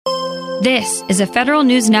This is a Federal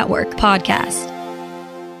News Network podcast.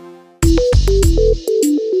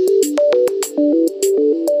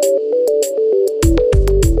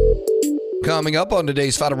 Coming up on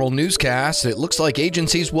today's Federal Newscast, it looks like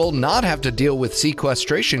agencies will not have to deal with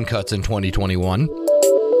sequestration cuts in 2021.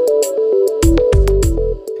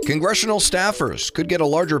 Congressional staffers could get a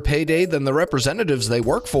larger payday than the representatives they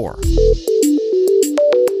work for.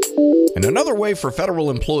 And another way for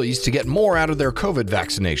federal employees to get more out of their COVID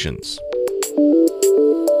vaccinations.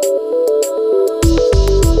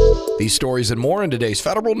 These stories and more in today's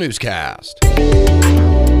Federal Newscast.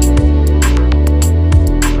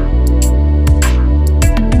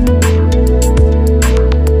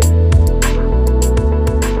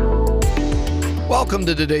 Welcome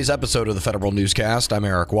to today's episode of the Federal Newscast. I'm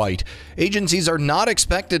Eric White. Agencies are not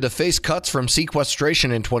expected to face cuts from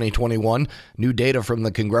sequestration in 2021. New data from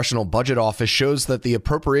the Congressional Budget Office shows that the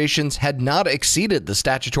appropriations had not exceeded the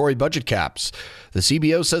statutory budget caps. The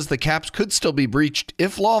CBO says the caps could still be breached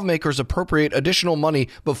if lawmakers appropriate additional money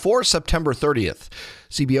before September 30th.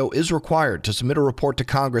 CBO is required to submit a report to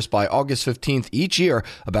Congress by August 15th each year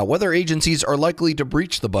about whether agencies are likely to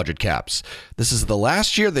breach the budget caps. This is the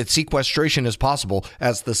last year that sequestration is possible,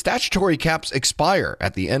 as the statutory caps expire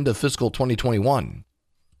at the end of fiscal 2021.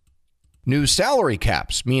 New salary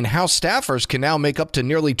caps mean House staffers can now make up to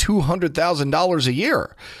nearly $200,000 a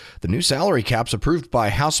year. The new salary caps approved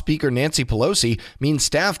by House Speaker Nancy Pelosi mean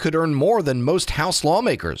staff could earn more than most House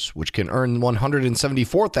lawmakers, which can earn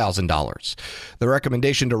 $174,000. The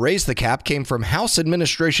recommendation to raise the cap came from House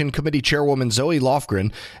Administration Committee Chairwoman Zoe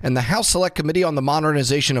Lofgren and the House Select Committee on the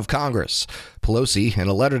Modernization of Congress. Pelosi, in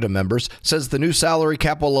a letter to members, says the new salary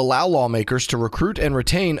cap will allow lawmakers to recruit and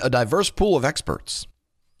retain a diverse pool of experts.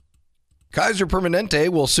 Kaiser Permanente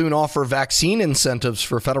will soon offer vaccine incentives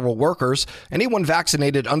for federal workers. Anyone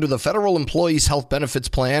vaccinated under the Federal Employees Health Benefits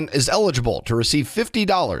Plan is eligible to receive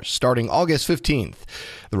 $50 starting August 15th.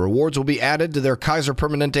 The rewards will be added to their Kaiser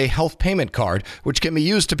Permanente Health Payment Card, which can be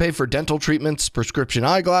used to pay for dental treatments, prescription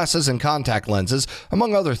eyeglasses, and contact lenses,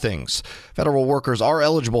 among other things. Federal workers are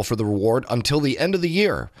eligible for the reward until the end of the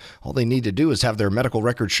year. All they need to do is have their medical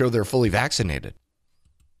records show they're fully vaccinated.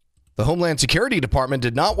 The Homeland Security Department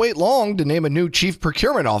did not wait long to name a new chief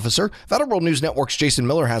procurement officer. Federal News Network's Jason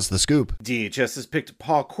Miller has the scoop. DHS has picked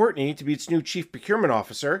Paul Courtney to be its new chief procurement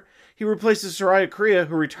officer. He replaces Soraya Correa,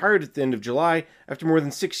 who retired at the end of July after more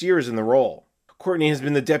than 6 years in the role. Courtney has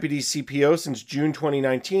been the deputy CPO since June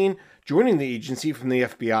 2019, joining the agency from the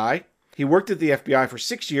FBI. He worked at the FBI for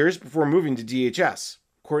 6 years before moving to DHS.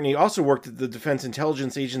 Courtney also worked at the Defense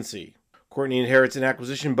Intelligence Agency. Courtney inherits an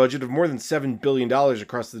acquisition budget of more than $7 billion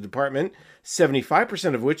across the department,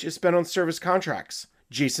 75% of which is spent on service contracts.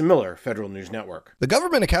 Jason Miller, Federal News Network. The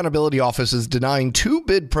Government Accountability Office is denying 2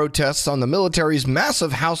 bid protests on the military's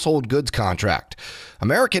massive household goods contract.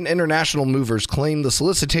 American International Movers claimed the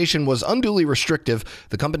solicitation was unduly restrictive.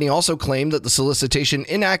 The company also claimed that the solicitation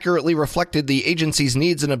inaccurately reflected the agency's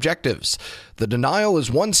needs and objectives. The denial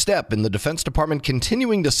is one step in the Defense Department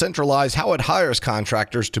continuing to centralize how it hires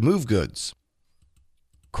contractors to move goods.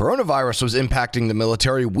 Coronavirus was impacting the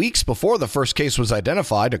military weeks before the first case was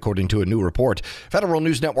identified, according to a new report. Federal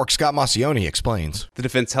News Network's Scott Maucione explains. The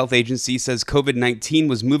Defense Health Agency says COVID-19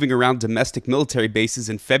 was moving around domestic military bases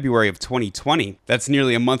in February of 2020. That's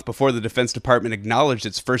nearly a month before the Defense Department acknowledged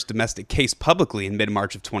its first domestic case publicly in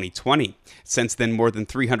mid-March of 2020. Since then, more than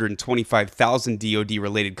 325,000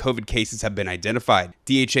 DoD-related COVID cases have been identified.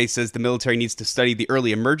 DHA says the military needs to study the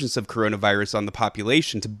early emergence of coronavirus on the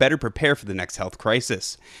population to better prepare for the next health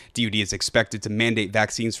crisis. DoD is expected to mandate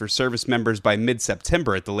vaccines for service members by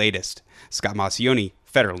mid-September at the latest. Scott Maucione,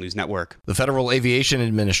 Federal News Network. The Federal Aviation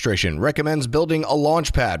Administration recommends building a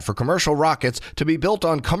launch pad for commercial rockets to be built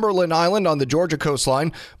on Cumberland Island on the Georgia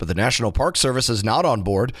coastline, but the National Park Service is not on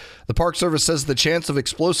board. The Park Service says the chance of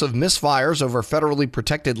explosive misfires over federally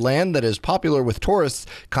protected land that is popular with tourists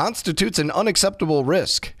constitutes an unacceptable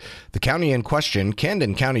risk. The county in question,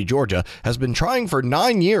 Camden County, Georgia, has been trying for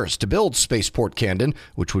 9 years to build Spaceport Camden,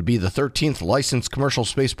 which would be the 13th licensed commercial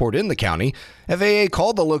spaceport in the county. FAA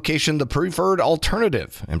called the location the preferred alternative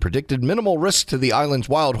and predicted minimal risk to the island's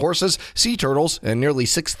wild horses, sea turtles, and nearly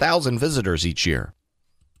 6,000 visitors each year.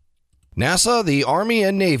 NASA, the Army,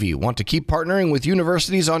 and Navy want to keep partnering with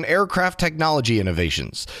universities on aircraft technology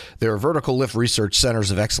innovations. Their vertical lift research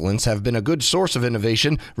centers of excellence have been a good source of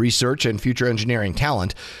innovation, research, and future engineering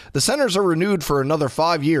talent. The centers are renewed for another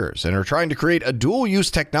 5 years and are trying to create a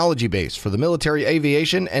dual-use technology base for the military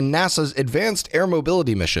aviation and NASA's Advanced Air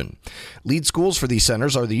Mobility mission. Lead schools for these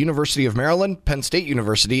centers are the University of Maryland, Penn State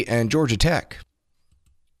University, and Georgia Tech.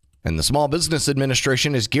 And the Small Business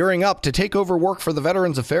Administration is gearing up to take over work for the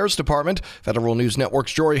Veterans Affairs Department. Federal News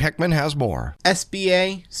Network's Jory Heckman has more.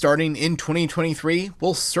 SBA, starting in 2023,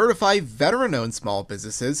 will certify veteran-owned small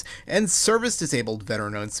businesses and service-disabled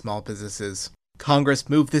veteran-owned small businesses. Congress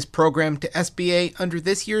moved this program to SBA under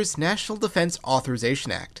this year's National Defense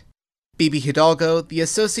Authorization Act. Bibi Hidalgo, the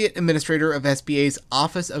Associate Administrator of SBA's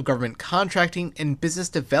Office of Government Contracting and Business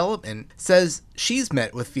Development, says she's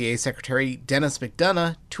met with VA Secretary Dennis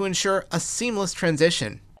McDonough to ensure a seamless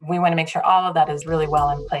transition. We want to make sure all of that is really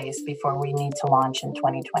well in place before we need to launch in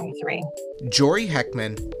 2023. Jory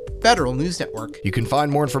Heckman, Federal News Network. You can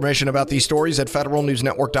find more information about these stories at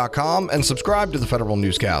federalnewsnetwork.com and subscribe to the Federal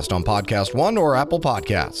Newscast on Podcast One or Apple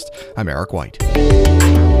Podcasts. I'm Eric White.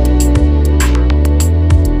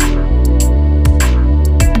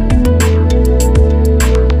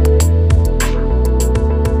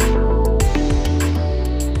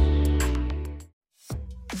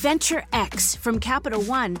 Venture X from Capital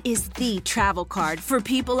One is the travel card for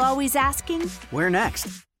people always asking, where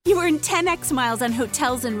next? You earn 10x miles on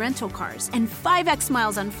hotels and rental cars, and 5x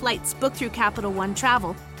miles on flights booked through Capital One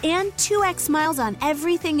Travel, and 2x miles on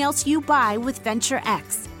everything else you buy with Venture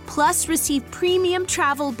X. Plus, receive premium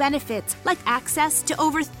travel benefits like access to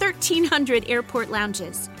over 1,300 airport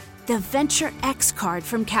lounges. The Venture X card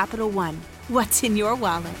from Capital One. What's in your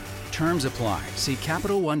wallet? Terms apply. See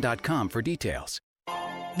CapitalOne.com for details.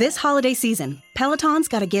 This holiday season, Peloton's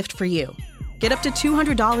got a gift for you. Get up to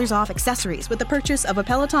 $200 off accessories with the purchase of a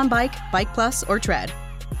Peloton bike, Bike Plus, or Tread.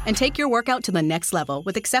 And take your workout to the next level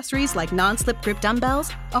with accessories like non-slip grip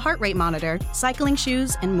dumbbells, a heart rate monitor, cycling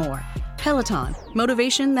shoes, and more. Peloton,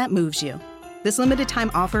 motivation that moves you. This limited time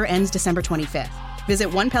offer ends December 25th. Visit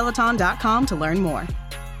onepeloton.com to learn more.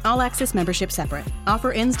 All access membership separate.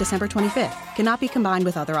 Offer ends December 25th. Cannot be combined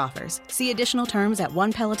with other offers. See additional terms at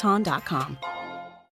onepeloton.com.